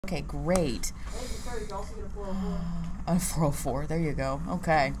Okay, great. On 404, there you go.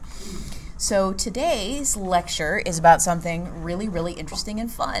 Okay. So today's lecture is about something really, really interesting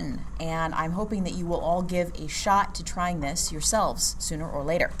and fun, and I'm hoping that you will all give a shot to trying this yourselves sooner or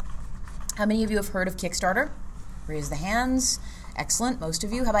later. How many of you have heard of Kickstarter? Raise the hands. Excellent, most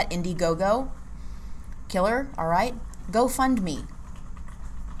of you. How about Indiegogo? Killer, all right. GoFundMe.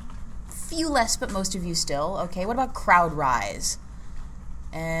 Few less, but most of you still. Okay, what about CrowdRise?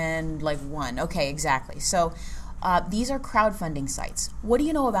 And like one. Okay, exactly. So these are crowdfunding sites. What do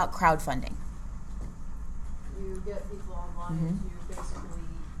you know about crowdfunding? You get people online to basically,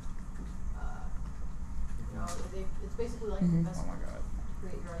 it's basically like an investment. Oh my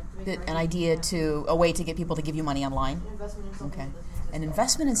God. A way to get people to give you money online? An investment in something that doesn't exist. An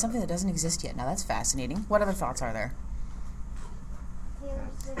investment in something that doesn't exist yet. Now that's fascinating. What other thoughts are there?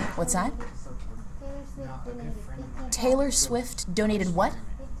 What's that? Taylor Swift donated what?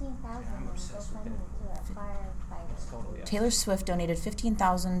 Taylor Swift donated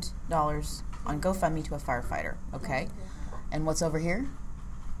 $15,000 on GoFundMe to a firefighter. Okay. And what's over here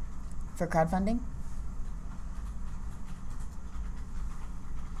for crowdfunding?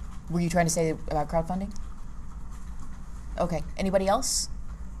 Were you trying to say about crowdfunding? Okay. Anybody else?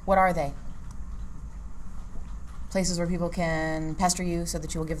 What are they? Places where people can pester you so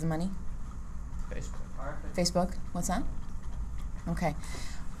that you will give them money? Facebook. What's that? Okay.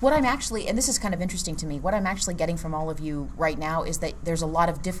 What I'm actually, and this is kind of interesting to me, what I'm actually getting from all of you right now is that there's a lot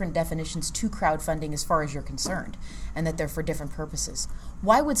of different definitions to crowdfunding as far as you're concerned, and that they're for different purposes.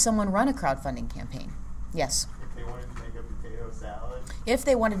 Why would someone run a crowdfunding campaign? Yes? If they wanted to make a potato salad. If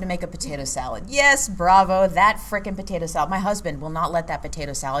they wanted to make a potato salad. Yes, bravo, that frickin' potato salad. My husband will not let that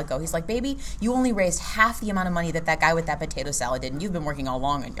potato salad go. He's like, baby, you only raised half the amount of money that guy with that potato salad did, and you've been working all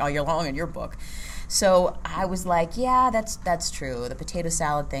year long on your book. So I was like, yeah, that's true. The potato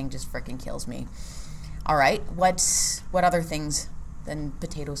salad thing just frickin' kills me. All right, what other things than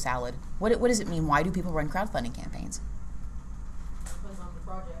potato salad? What does it mean? Why do people run crowdfunding campaigns? Depends on the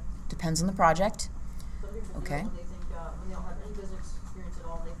project. Depends on the project. Some people Okay. They think when they don't have any business experience at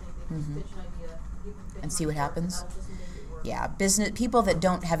all, they think they can just pitch an idea And see what happens. That'll just make it work. Yeah, people that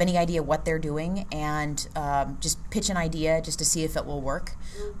don't have any idea what they're doing and just pitch an idea just to see if it will work.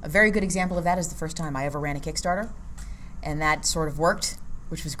 A very good example of that is the first time I ever ran a Kickstarter, and that sort of worked,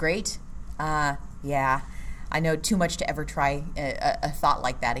 which was great. Yeah, I know too much to ever try a thought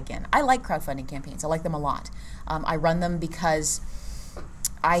like that again. I like crowdfunding campaigns. I like them a lot. I run them because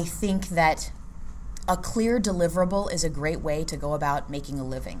I think that a clear deliverable is a great way to go about making a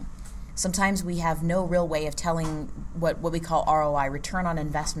living. Sometimes we have no real way of telling what we call ROI, return on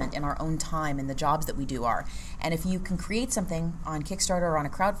investment, in our own time and the jobs that we do are. And if you can create something on Kickstarter or on a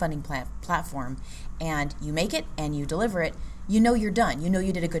crowdfunding platform and you make it and you deliver it, you know you're done. You know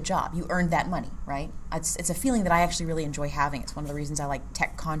you did a good job. You earned that money, right? It's a feeling that I actually really enjoy having. It's one of the reasons I like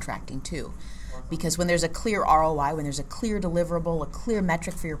tech contracting too. Because when there's a clear ROI, when there's a clear deliverable, a clear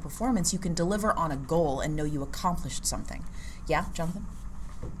metric for your performance, you can deliver on a goal and know you accomplished something. Yeah, Jonathan?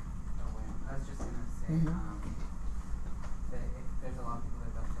 I was just going to say that there's a lot of people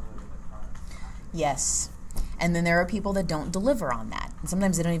that don't deliver their products. Yes. And then there are people that don't deliver on that. And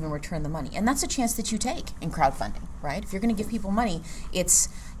sometimes they don't even return the money. And that's a chance that you take in crowdfunding, right? If you're going to give people money, it's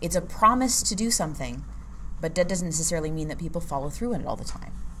a promise to do something, but that doesn't necessarily mean that people follow through on it all the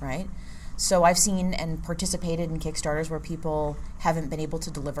time, right? So I've seen and participated in Kickstarters where people haven't been able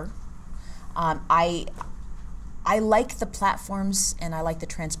to deliver. I like the platforms and I like the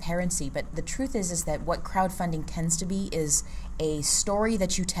transparency, but the truth is that what crowdfunding tends to be is a story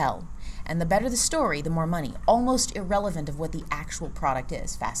that you tell. And the better the story, the more money, almost irrelevant of what the actual product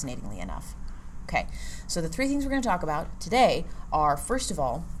is, fascinatingly enough. Okay, so the three things we're going to talk about today are, first of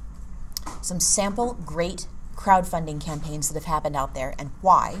all, some sample great crowdfunding campaigns that have happened out there and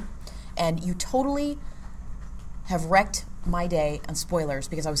why. And you totally have wrecked my day on spoilers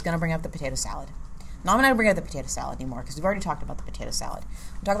because I was going to bring up the potato salad. Now I'm not going to bring up the potato salad anymore because we've already talked about the potato salad.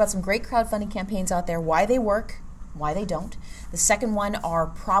 We'll talk about some great crowdfunding campaigns out there, why they work, why they don't. The second one are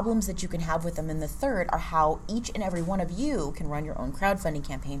problems that you can have with them. And the third are how each and every one of you can run your own crowdfunding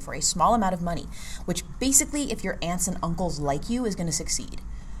campaign for a small amount of money, which basically, if your aunts and uncles like you, is going to succeed.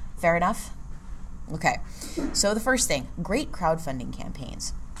 Fair enough? Okay. So the first thing, great crowdfunding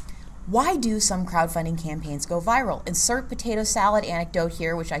campaigns. Why do some crowdfunding campaigns go viral? Insert potato salad anecdote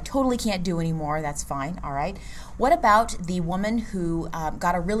here, which I totally can't do anymore. That's fine. All right. What about the woman who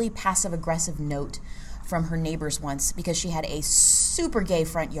got a really passive-aggressive note from her neighbors once because she had a super gay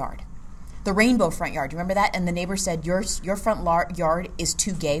front yard? The rainbow front yard. Do you remember that? And the neighbor said, your front yard is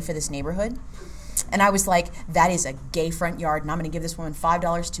too gay for this neighborhood. And I was like, that is a gay front yard, and I'm going to give this woman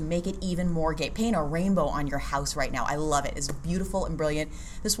 $5 to make it even more gay. Paint a rainbow on your house right now. I love it. It's beautiful and brilliant.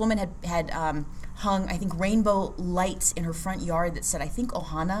 This woman had hung, I think, rainbow lights in her front yard that said, I think,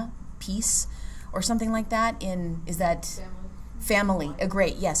 Ohana, peace, or something like that. Is that family?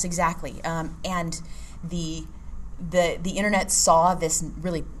 Great, yes, exactly. And the internet saw this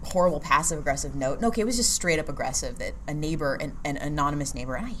really horrible passive-aggressive note. And okay, it was just straight up aggressive that a neighbor, an anonymous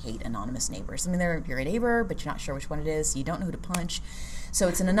neighbor, and I hate anonymous neighbors. I mean, you're a neighbor, but you're not sure which one it is, so you don't know who to punch. So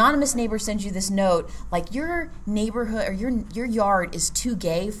it's an anonymous neighbor sends you this note, like your neighborhood or your yard is too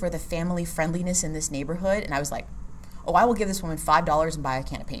gay for the family friendliness in this neighborhood. And I was like, oh, I will give this woman $5 and buy a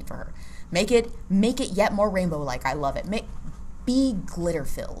can of paint for her. Make it yet more rainbow-like. I love it. Be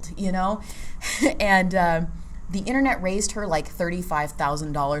glitter-filled, you know? And the internet raised her like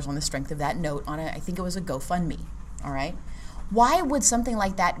 $35,000 on the strength of that note on I think it was a GoFundMe, all right? Why would something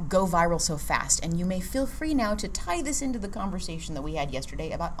like that go viral so fast? And you may feel free now to tie this into the conversation that we had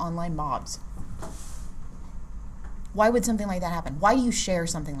yesterday about online mobs. Why would something like that happen? Why do you share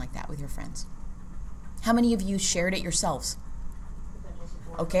something like that with your friends? How many of you shared it yourselves?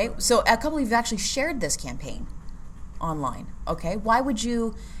 Okay, so a couple of you have actually shared this campaign online, okay? Why would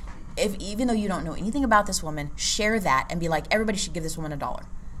you, even though you don't know anything about this woman, share that and be like, everybody should give this woman $1?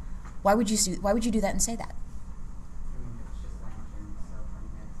 Why would you do that and say that?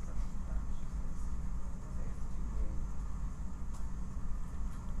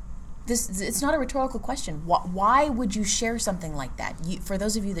 It's not a rhetorical question. Why would you share something like that? For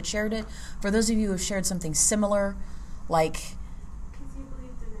those of you that shared it, for those of you who have shared something similar, like... Because you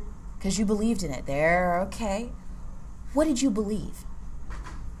believed in it. Because you believed in it. There, okay. What did you believe?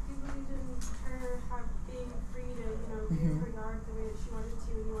 You believed in her being free to, use her yard the way that she wanted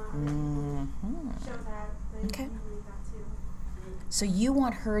to, and you want her to show that. Okay. You believe that too. So you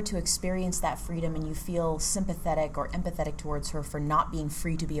want her to experience that freedom, and you feel sympathetic or empathetic towards her for not being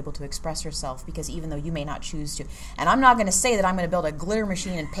free to be able to express herself, because even though you may not choose to. And I'm not going to say that I'm going to build a glitter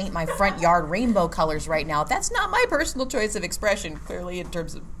machine and paint my front yard rainbow colors right now. That's not my personal choice of expression, clearly, in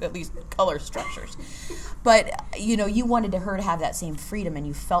terms of at least color structures. But, you wanted her to have that same freedom, and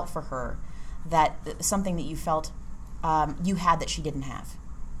you felt for her that something that you felt you had that she didn't have.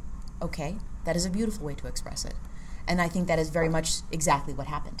 Okay, that is a beautiful way to express it. And I think that is very much exactly what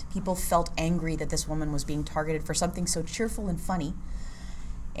happened. People felt angry that this woman was being targeted for something so cheerful and funny,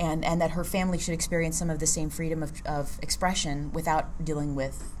 and that her family should experience some of the same freedom of expression without dealing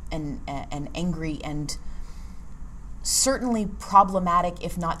with an angry and certainly problematic,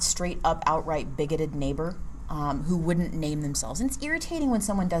 if not straight up outright bigoted neighbor who wouldn't name themselves. And it's irritating when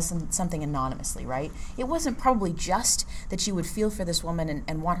someone does something anonymously, right? It wasn't probably just that you would feel for this woman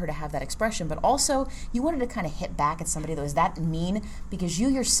and want her to have that expression, but also you wanted to kind of hit back at somebody that was that mean, because you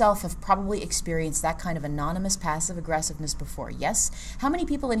yourself have probably experienced that kind of anonymous passive aggressiveness before. Yes? How many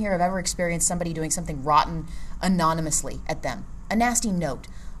people in here have ever experienced somebody doing something rotten anonymously at them? A nasty note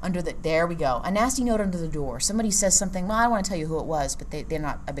under the, there we go, a nasty note under the door. Somebody says something, well, I don't want to tell you who it was, but they're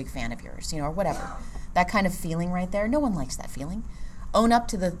not a big fan of yours, or whatever. That kind of feeling right there, no one likes that feeling. Own up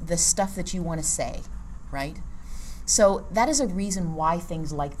to the stuff that you want to say, right? So that is a reason why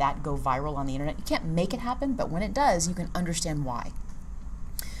things like that go viral on the internet. You can't make it happen, but when it does, you can understand why.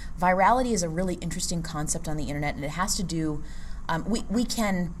 Virality is a really interesting concept on the internet, and it has to do,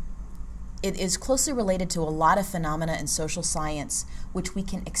 it is closely related to a lot of phenomena in social science which we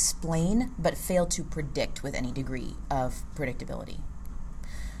can explain but fail to predict with any degree of predictability.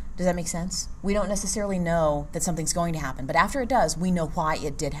 Does that make sense? We don't necessarily know that something's going to happen, but after it does, we know why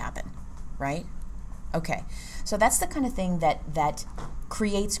it did happen, right? Okay, so that's the kind of thing that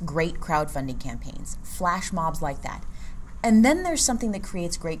creates great crowdfunding campaigns, flash mobs like that. And then there's something that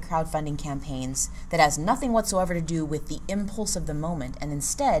creates great crowdfunding campaigns that has nothing whatsoever to do with the impulse of the moment, and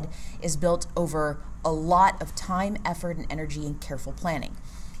instead is built over a lot of time, effort, and energy and careful planning.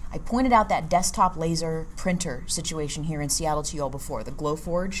 I pointed out that desktop laser printer situation here in Seattle to you all before, the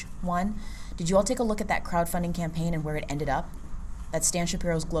Glowforge one. Did you all take a look at that crowdfunding campaign and where it ended up? That's Stan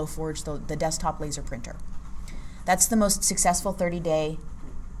Shapiro's Glowforge, the desktop laser printer. That's the most successful 30-day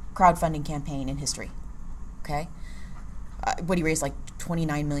crowdfunding campaign in history, okay? What he raised, like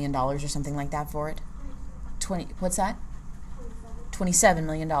 $29 million or something like that for it? What's that? $27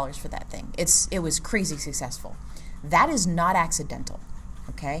 million for that thing. It was crazy successful. That is not accidental.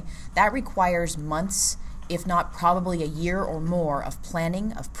 Okay, that requires months, if not probably a year or more, of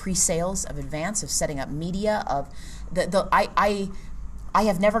planning, of pre-sales, of advance, of setting up media. I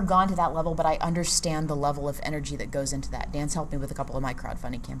have never gone to that level, but I understand the level of energy that goes into that. Dan's helped me with a couple of my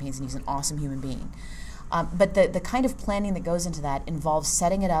crowdfunding campaigns, and he's an awesome human being. But the kind of planning that goes into that involves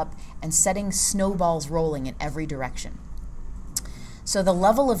setting it up and setting snowballs rolling in every direction. So the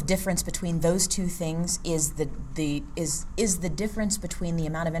level of difference between those two things is the difference between the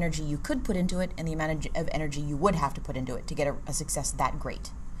amount of energy you could put into it and the amount of energy you would have to put into it to get a success that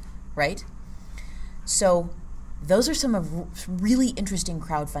great, right? So those are some of really interesting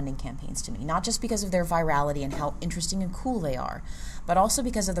crowdfunding campaigns to me, not just because of their virality and how interesting and cool they are, but also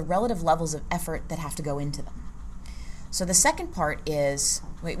because of the relative levels of effort that have to go into them. So the second part is,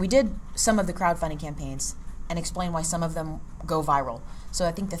 we did some of the crowdfunding campaigns and explain why some of them go viral. So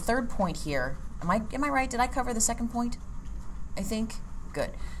I think the third point here, am I right? Did I cover the second point? I think?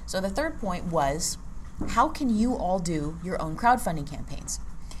 Good. So the third point was, how can you all do your own crowdfunding campaigns?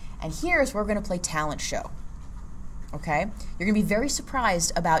 And here's where we're going to play talent show. Okay? You're going to be very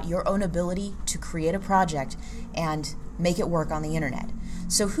surprised about your own ability to create a project and make it work on the internet.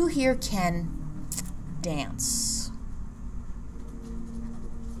 So who here can dance?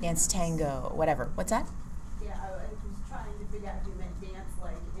 Dance tango, whatever. What's that? Yeah, I was trying to figure out if you meant dance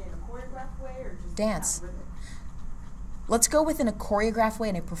like in a choreographed way or just dance. rhythmic. Let's go within a choreographed way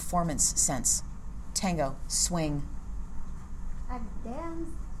and a performance sense. Tango, swing. Dance.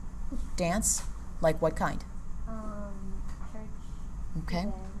 Dance? Like what kind? Church. Okay.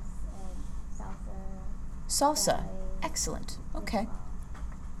 Dance and Salsa. ballet, Excellent. Okay. hip-hop.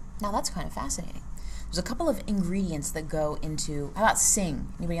 Now that's kind of fascinating. There's a couple of ingredients that go into, how about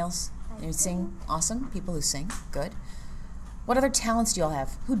sing? Anybody else? Anybody sing? Awesome. People who sing. Good. What other talents do y'all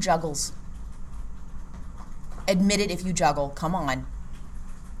have? Who juggles? Admit it if you juggle. Come on.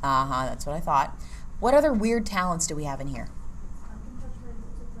 Uh-huh, that's what I thought. What other weird talents do we have in here? I can touch my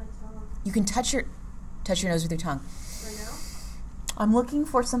nose with my tongue. You can touch your nose with your tongue. Right now? I'm looking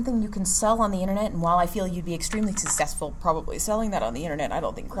for something you can sell on the internet, and while I feel you'd be extremely successful probably selling that on the internet, I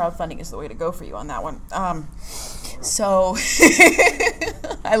don't think crowdfunding is the way to go for you on that one. So,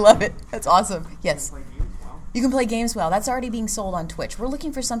 I love it. That's awesome. Yes. You can play games well. That's already being sold on Twitch. We're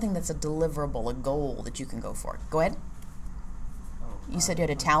looking for something that's a deliverable, a goal that you can go for. Go ahead. You said you had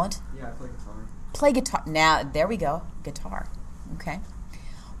a talent? Yeah, I play guitar. Play guitar. Now, there we go. Guitar. Okay.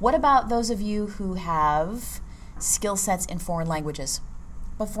 What about those of you who have skill sets in foreign languages?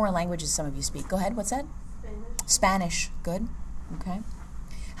 What foreign languages some of you speak? Go ahead. What's that? Spanish. Spanish. Good. Okay.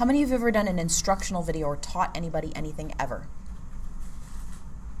 How many of you have ever done an instructional video or taught anybody anything ever?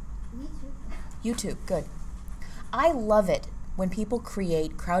 YouTube. Good. I love it when people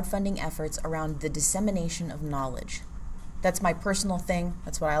create crowdfunding efforts around the dissemination of knowledge. That's my personal thing.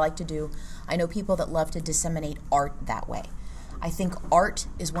 That's what I like to do. I know people that love to disseminate art that way. I think art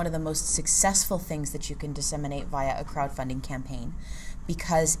is one of the most successful things that you can disseminate via a crowdfunding campaign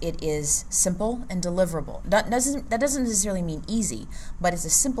because it is simple and deliverable. That doesn't necessarily mean easy, but it's a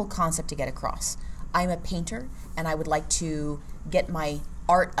simple concept to get across. I'm a painter, and I would like to get my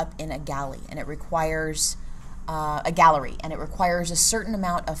art up in a gallery, and it requires a certain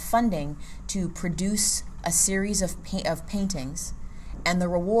amount of funding to produce a series of paintings, and the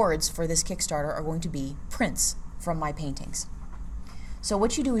rewards for this Kickstarter are going to be prints from my paintings. So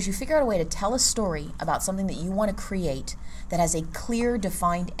what you do is you figure out a way to tell a story about something that you want to create that has a clear,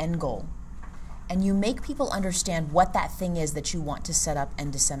 defined end goal, and you make people understand what that thing is that you want to set up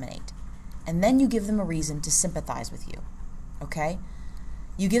and disseminate. And then you give them a reason to sympathize with you, okay?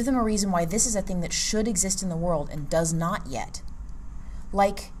 You give them a reason why this is a thing that should exist in the world and does not yet.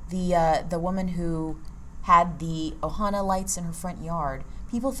 Like the woman who had the Ohana lights in her front yard.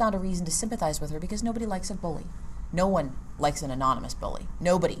 People found a reason to sympathize with her because nobody likes a bully. No one likes an anonymous bully.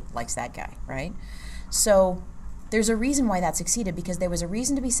 Nobody likes that guy, right? So there's a reason why that succeeded, because there was a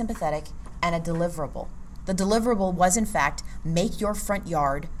reason to be sympathetic and a deliverable. The deliverable was, in fact, make your front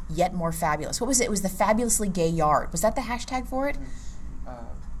yard yet more fabulous. What was it? It was the fabulously gay yard. Was that the hashtag for it?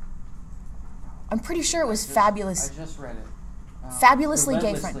 I'm pretty sure it was fabulous. I just read it. Fabulously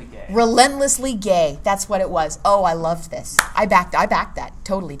gay front. Relentlessly gay. That's what it was. Oh, I loved this. I backed that.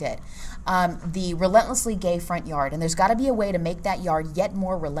 Totally did. The relentlessly gay front yard, and there's got to be a way to make that yard yet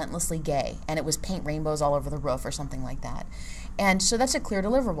more relentlessly gay, and it was paint rainbows all over the roof or something like that. And so that's a clear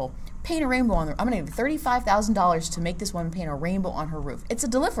deliverable. Paint a rainbow on the roof. I'm going to give $35,000 to make this woman paint a rainbow on her roof. It's a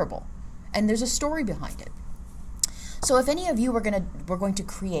deliverable, and there's a story behind it. So if any of you were going to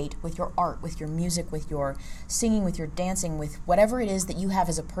create with your art, with your music, with your singing, with your dancing, with whatever it is that you have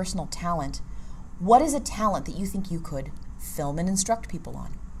as a personal talent, what is a talent that you think you could film and instruct people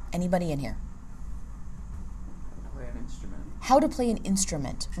on? Anybody in here? Play an instrument. How to play an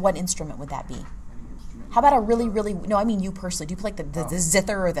instrument. What instrument would that be? Any instrument. How about a really, really, no, I mean you personally. Do you play like the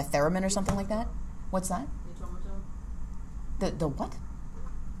zither or the theremin or something like that? What's that? The what?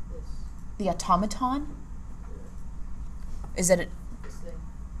 The automaton? Is it? This thing.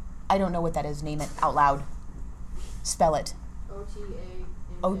 I don't know what that is. Name it out loud. Spell it.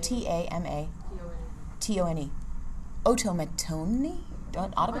 O-T-A-M-A. O-T-A-M-A. T-O-N-E. T-O-N-E. Otomatone? It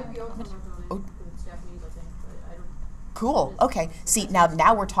might be otomatone, because it's Japanese, I think, but I don't... Cool. Okay. See,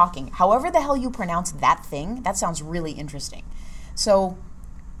 now we're talking. However the hell you pronounce that thing, that sounds really interesting. So,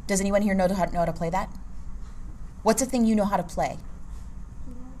 does anyone here know how to play that? What's a thing you know how to play?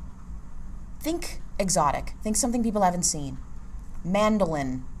 Think exotic. Think something people haven't seen.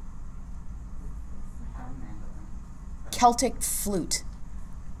 Mandolin. I have a mandolin. Celtic flute.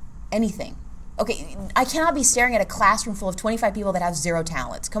 Anything. Okay, I cannot be staring at a classroom full of 25 people that have zero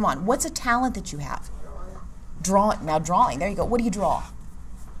talents. Come on, what's a talent that you have? Drawing. There you go. What do you draw?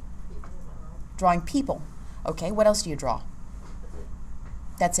 Drawing people. Okay, what else do you draw?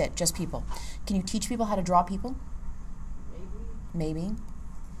 That's it, just people. Can you teach people how to draw people? Maybe.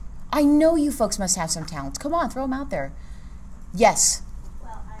 I know you folks must have some talents. Come on, throw them out there. Yes.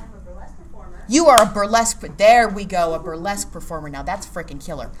 Well, I am a burlesque performer. You are a burlesque. There we go, a burlesque performer. Now that's freaking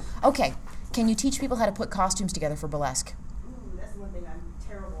killer. Okay, can you teach people how to put costumes together for burlesque? Ooh, that's one thing I'm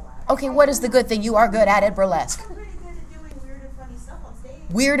terrible at. Okay, what is the good thing? You are good at it, burlesque. I'm pretty good at doing weird and funny stuff on stage.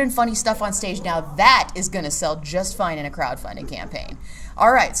 Weird and funny stuff on stage. Now that is going to sell just fine in a crowdfunding campaign.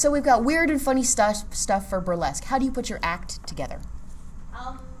 All right, so we've got weird and funny stuff for burlesque. How do you put your act together?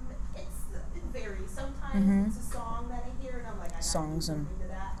 It varies. Sometimes it's a song that I hear and I'm like, I gotta Songs do and- something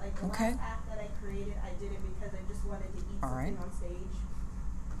to that. Like the Okay. last act that I created, I did it because I just wanted to eat All something right. on stage.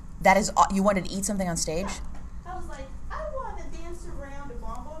 That is, you wanted to eat something on stage? I was like, I want to dance around to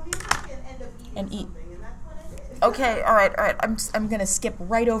bongo music and end up eating And eat. something, and that's what I did. Okay, all right. I'm going to skip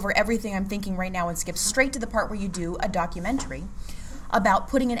right over everything I'm thinking right now and skip straight to the part where you do a documentary about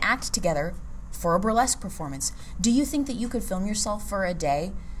putting an act together for a burlesque performance. Do you think that you could film yourself for a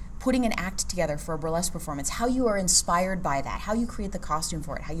day putting an act together for a burlesque performance? How you are inspired by that, how you create the costume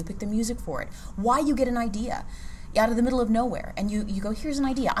for it, how you pick the music for it, why you get an idea out of the middle of nowhere, and you go, here's an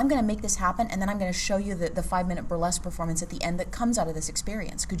idea, I'm going to make this happen, and then I'm going to show you the 5-minute burlesque performance at the end that comes out of this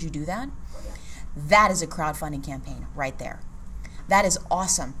experience. Could you do that? That is a crowdfunding campaign right there. That is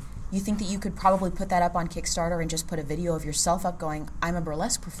awesome. You think that you could probably put that up on Kickstarter and just put a video of yourself up going, I'm a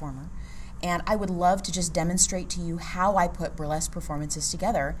burlesque performer, and I would love to just demonstrate to you how I put burlesque performances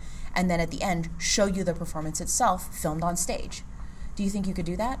together, and then at the end, show you the performance itself filmed on stage. Do you think you could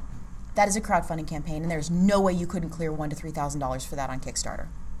do that? That is a crowdfunding campaign, and there's no way you couldn't clear $1,000 to $3,000 for that on Kickstarter.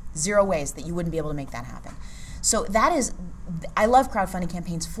 Zero ways that you wouldn't be able to make that happen. So that is, I love crowdfunding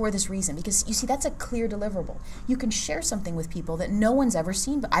campaigns for this reason, because you see, that's a clear deliverable. You can share something with people that no one's ever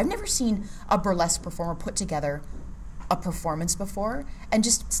seen, but I've never seen a burlesque performer put together a performance before and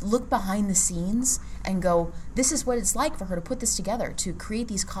just look behind the scenes and go, this is what it's like for her to put this together, to create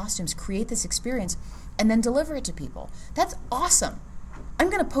these costumes, create this experience, and then deliver it to people. That's awesome. I'm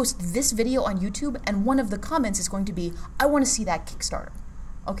going to post this video on YouTube, and one of the comments is going to be, I want to see that Kickstarter.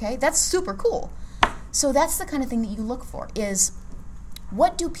 Okay? That's super cool. So that's the kind of thing that you look for, is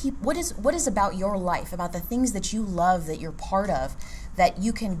what is about your life, about the things that you love, that you're part of, that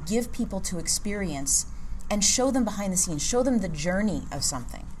you can give people to experience and show them behind the scenes, show them the journey of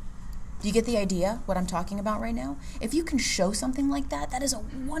something. Do you get the idea, what I'm talking about right now? If you can show something like that, that is a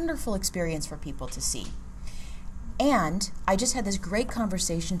wonderful experience for people to see. And I just had this great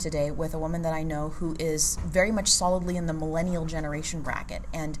conversation today with a woman that I know who is very much solidly in the millennial generation bracket.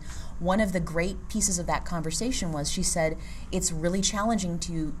 And one of the great pieces of that conversation was, she said, it's really challenging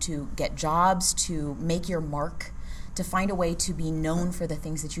to get jobs, to make your mark, to find a way to be known for the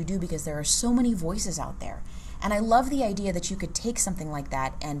things that you do, because there are so many voices out there. And I love the idea that you could take something like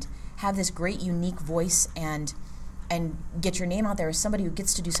that and have this great unique voice and get your name out there as somebody who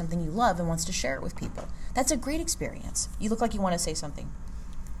gets to do something you love and wants to share it with people. That's a great experience. You look like you want to say something.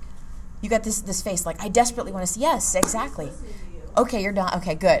 You got this face like, I desperately want to say, yes, exactly. Okay, you're done.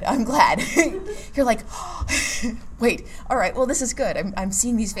 Okay, good. I'm glad. You're like, oh, wait, all right, well, this is good. I'm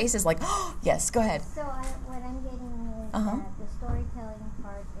seeing these faces like, oh, yes, go ahead. So what I'm getting is that the storytelling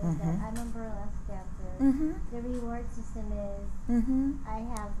part is that I'm a burlesque dancer. The reward system is I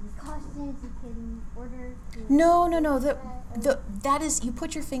have these costumes you can order. No. That is, you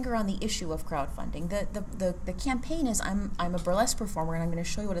put your finger on the issue of crowdfunding. The campaign is I'm a burlesque performer, and I'm going to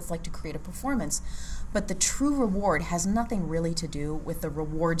show you what it's like to create a performance. But the true reward has nothing really to do with the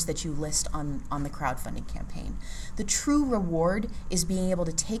rewards that you list on the crowdfunding campaign. The true reward is being able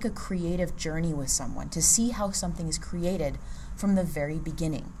to take a creative journey with someone, to see how something is created from the very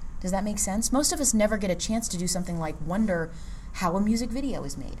beginning. Does that make sense? Most of us never get a chance to do something like wonder how a music video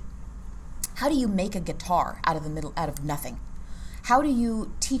is made. How do you make a guitar out of nothing? How do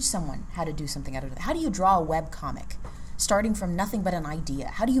you teach someone how to do something out of it? How do you draw a web comic? starting from nothing but an idea.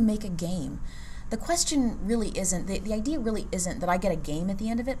 How do you make a game? The question really isn't, the idea really isn't that I get a game at the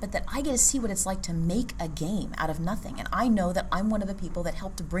end of it, but that I get to see what it's like to make a game out of nothing. And I know that I'm one of the people that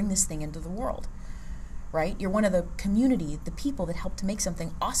helped to bring this thing into the world, right? You're one of the community, the people that helped to make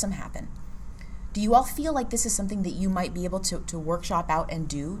something awesome happen. Do you all feel like this is something that you might be able to workshop out and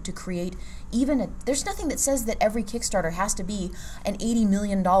do, to create even a, there's nothing that says that every Kickstarter has to be an $80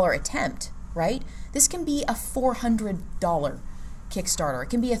 million attempt, right? This can be a $400 Kickstarter. It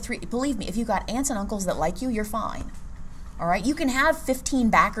can be believe me, if you've got aunts and uncles that like you, you're fine. All right? You can have 15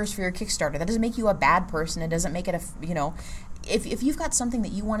 backers for your Kickstarter. That doesn't make you a bad person. It doesn't make it a, you know, if you've got something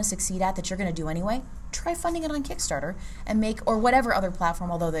that you want to succeed at that you're going to do anyway, try funding it on Kickstarter and make, or whatever other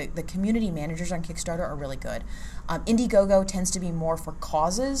platform, although the community managers on Kickstarter are really good. Indiegogo tends to be more for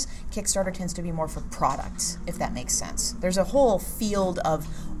causes. Kickstarter tends to be more for products, if that makes sense. There's a whole field of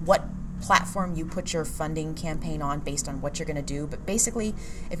what platform you put your funding campaign on based on what you're going to do. But basically,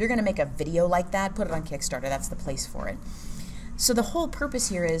 if you're going to make a video like that, put it on Kickstarter. That's the place for it. So the whole purpose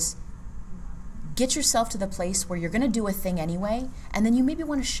here is get yourself to the place where you're going to do a thing anyway, and then you maybe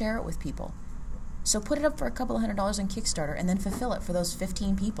want to share it with people. So put it up for a couple of $100 on Kickstarter and then fulfill it for those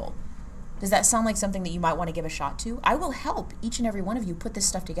 15 people. Does that sound like something that you might want to give a shot to? I will help each and every one of you put this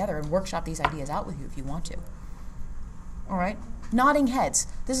stuff together and workshop these ideas out with you if you want to. All right? Nodding heads.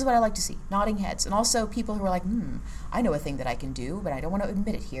 This is what I like to see. Nodding heads. And also people who are like, I know a thing that I can do, but I don't want to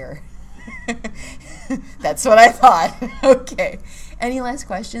admit it here. That's what I thought. Okay. Any last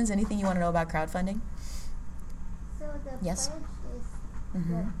questions? Anything you want to know about crowdfunding? So the Yes. pledge is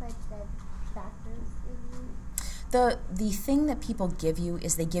the pledge that backers give you? The thing that people give you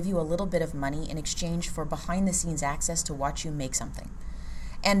is they give you a little bit of money in exchange for behind-the-scenes access to watch you make something.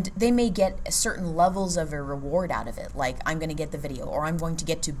 And they may get certain levels of a reward out of it, like I'm going to get the video, or I'm going to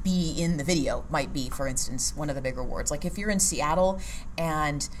get to be in the video, might be, for instance, one of the big rewards. Like if you're in Seattle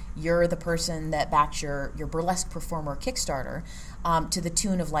and you're the person that backed your burlesque performer Kickstarter to the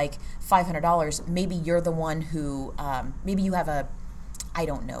tune of like $500, maybe you're the one who, maybe you have a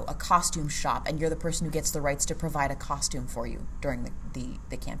costume shop, and you're the person who gets the rights to provide a costume for you during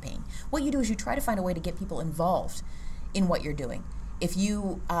the campaign. What you do is you try to find a way to get people involved in what you're doing. If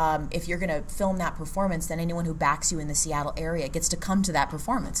you're going to film that performance, then anyone who backs you in the Seattle area gets to come to that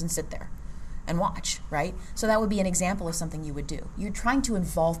performance and sit there and watch, right? So that would be an example of something you would do. You're trying to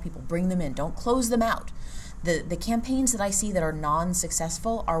involve people, bring them in, don't close them out. The campaigns that I see that are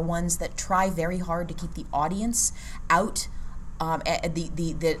non-successful are ones that try very hard to keep the audience out,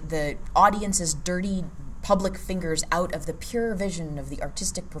 the audience's dirty public fingers out of the pure vision of the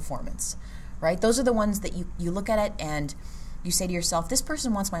artistic performance, right? Those are the ones that you look at it and you say to yourself, this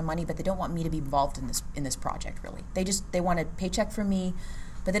person wants my money, but they don't want me to be involved in this project, really. They want a paycheck from me,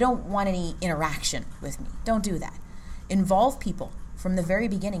 but they don't want any interaction with me. Don't do that. Involve people from the very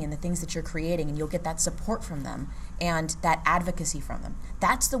beginning in the things that you're creating, and you'll get that support from them and that advocacy from them.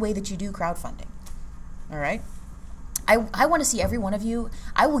 That's the way that you do crowdfunding. All right? I want to see every one of you.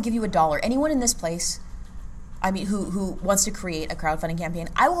 I will give you $1. Anyone in this place, I mean, who wants to create a crowdfunding campaign,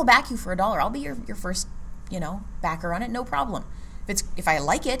 I will back you for $1. I'll be your first backer on it, no problem. If I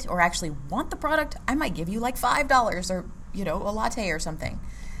like it or actually want the product, I might give you like $5 or, a latte or something.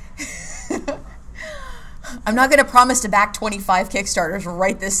 I'm not going to promise to back 25 Kickstarters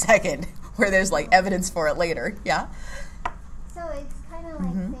right this second where there's like evidence for it later. Yeah? So it's kind of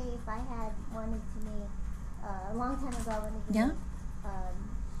like, say, if I had wanted to make, a long time ago, I wanted to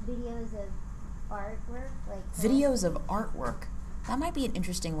make videos of artwork. Videos of artwork. That might be an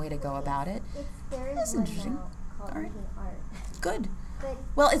interesting way to go about it. That's interesting. Called Making Art. Good.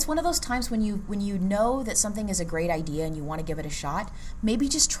 Well, it's one of those times when you know that something is a great idea and you want to give it a shot, maybe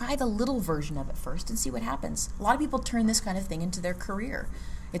just try the little version of it first and see what happens. A lot of people turn this kind of thing into their career.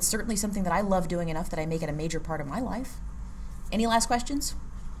 It's certainly something that I love doing enough that I make it a major part of my life. Any last questions?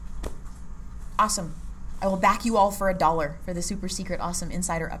 Awesome. I will back you all for $1 for the super secret awesome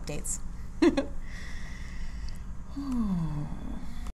insider updates.